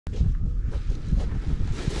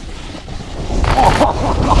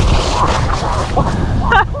Welcome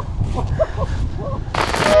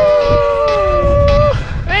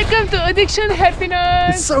to Addiction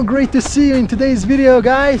Happiness! It's so great to see you in today's video,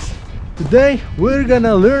 guys. Today we're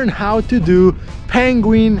gonna learn how to do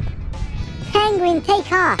penguin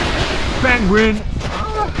Take Off. Penguin.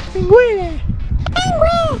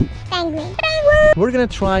 We're gonna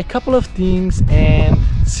try a couple of things and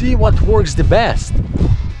see what works the best.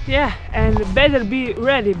 Yeah, and better be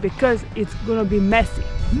ready because it's gonna be messy.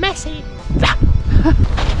 Messy!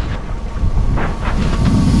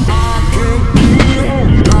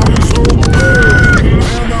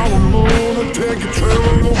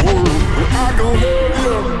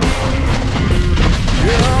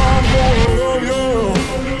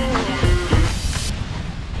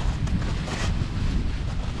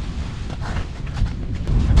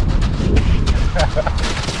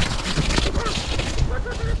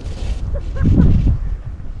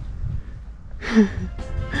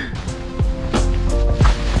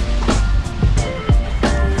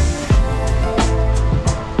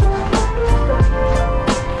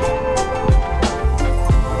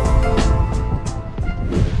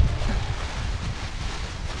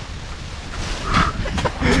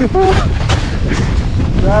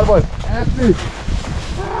 That was epic.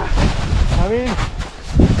 I mean,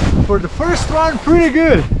 for the first one, pretty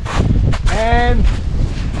good. And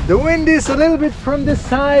the wind is a little bit from this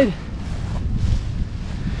side.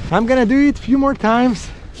 I'm gonna do it a few more times.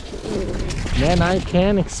 Then I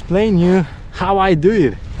can explain you how I do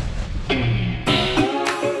it.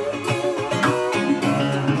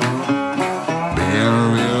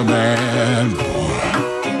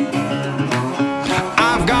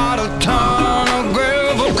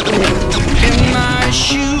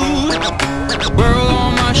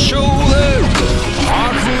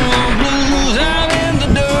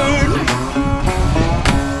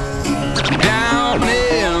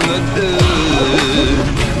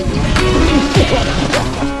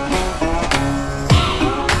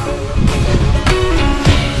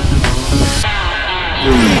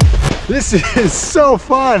 This is so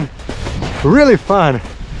fun, really fun.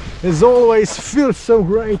 As always, feels so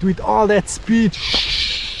great with all that speed.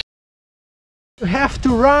 You have to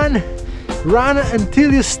run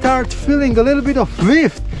until you start feeling a little bit of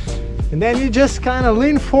lift, and then you just kind of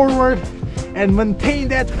lean forward and maintain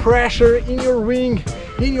that pressure in your wing,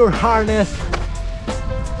 in your harness,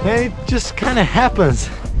 and it just kind of happens.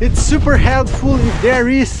 It's super helpful if there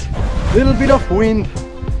is a little bit of wind,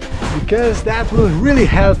 because that will really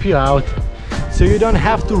help you out, so you don't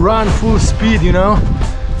have to run full speed, you know.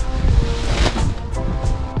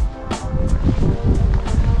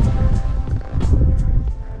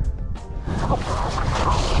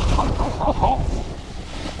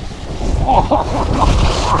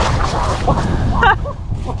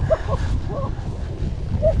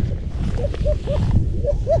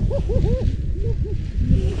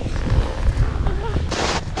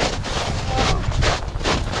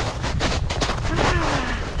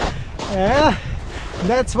 Yeah,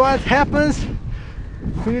 that's what happens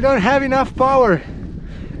when you don't have enough power.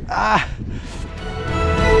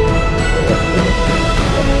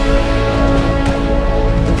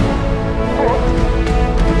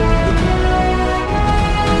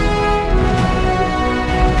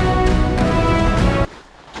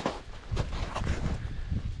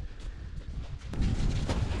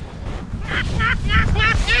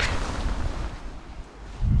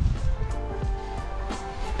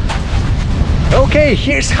 Okay,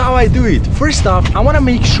 here's how I do it. First off, I want to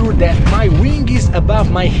make sure that my wing is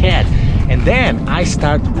above my head, and then I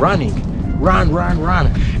start running. Run.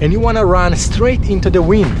 And you want to run straight into the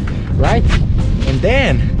wind, right? And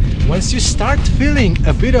then once you start feeling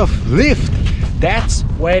a bit of lift, that's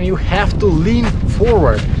when you have to lean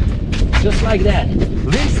forward. Just like that.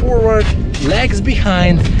 Lean forward, legs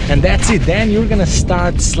behind, and that's it. Then you're gonna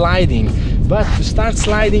start sliding. But to start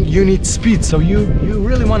sliding, you need speed, so you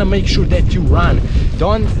really want to make sure that you run.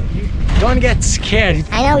 Don't get scared.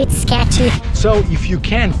 I know it's sketchy. So if you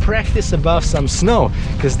can, practice above some snow,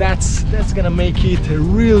 because that's gonna make it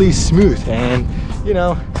really smooth. And you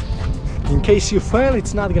know, in case you fail,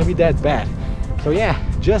 it's not gonna be that bad. So yeah,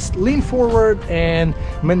 just lean forward and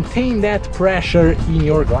maintain that pressure in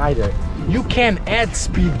your glider. You can add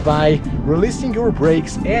speed by releasing your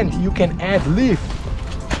brakes, and you can add lift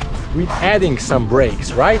with adding some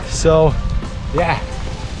brakes, right? So yeah,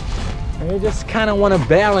 and you just kind of want to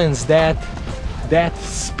balance that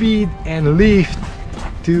speed and lift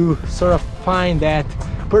to sort of find that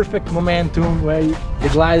perfect momentum where the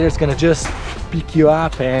glider is gonna just pick you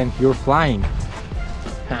up and you're flying.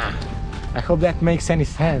 I hope that makes any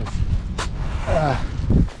sense.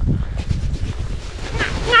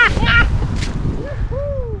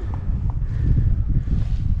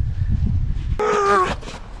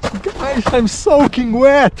 I'm soaking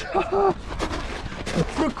wet.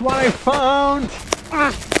 Let's look what I found.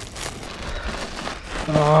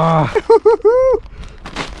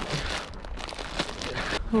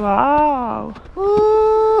 Wow.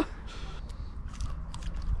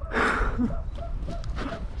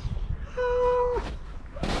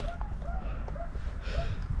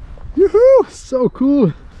 Yoo-hoo! So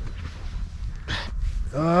cool.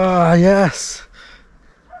 Ah, yes.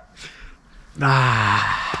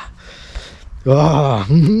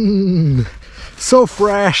 So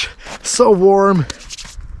fresh, so warm.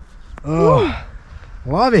 Oh,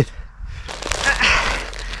 love it.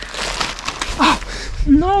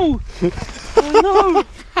 No! Oh, no!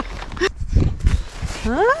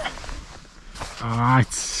 Huh? Ah,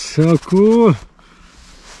 it's so cool.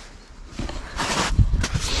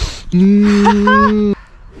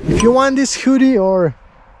 If you want this hoodie or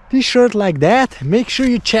t-shirt like that, make sure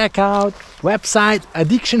you check out website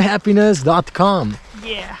addictionhappiness.com.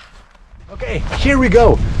 Yeah. Okay, here we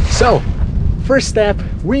go. So, first step,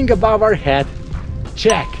 wing above our head.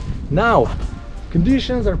 Check. Now,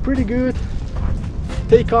 conditions are pretty good.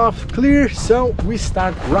 Take off clear, so we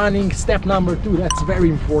start running. Step number 2, that's very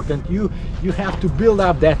important. You have to build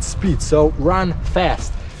up that speed, so run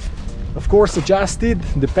fast. Of course, adjust it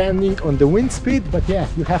depending on the wind speed, but yeah,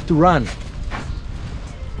 you have to run.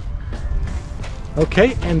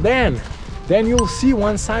 Okay, and then you'll see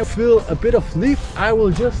once I feel a bit of lift, I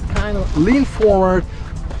will just kind of lean forward,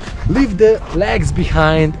 leave the legs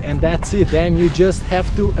behind, and that's it. Then you just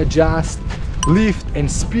have to adjust lift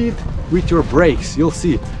and speed with your brakes. You'll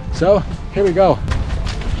see. So here we go.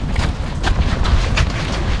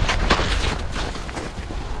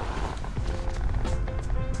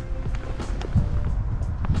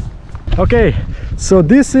 Okay, so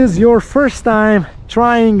this is your first time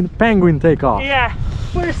trying penguin takeoff. Yeah,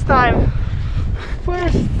 first time.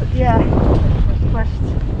 First.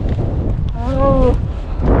 Oh.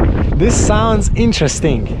 This sounds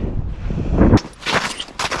interesting.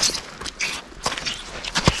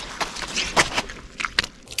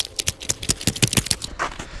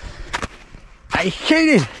 I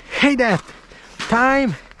hate that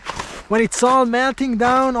time when it's all melting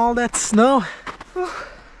down, all that snow,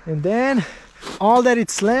 and then all that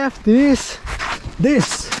it's left is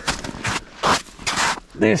this.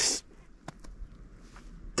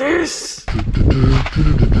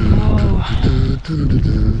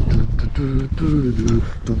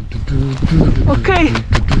 Okay.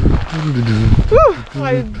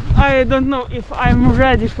 I don't know if I'm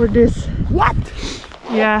ready for this. What?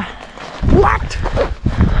 Yeah. What?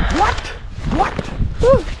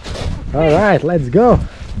 All right, let's go.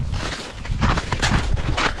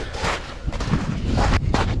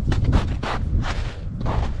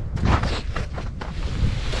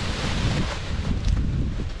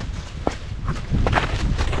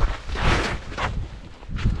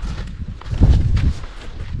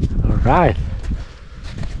 All right.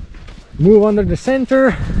 Move under the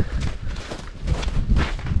center.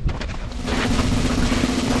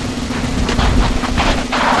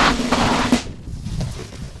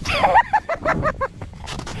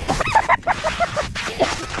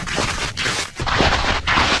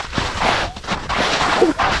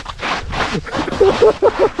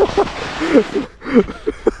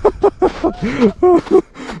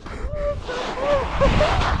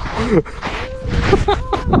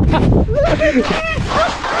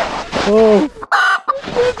 Oh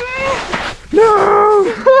no!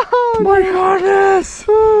 My harness!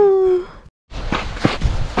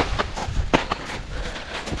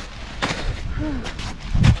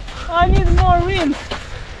 I need more wind.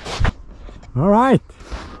 All right,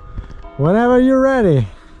 whenever you're ready.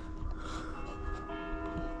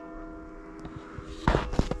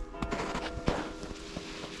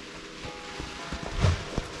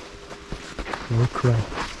 Oh crap.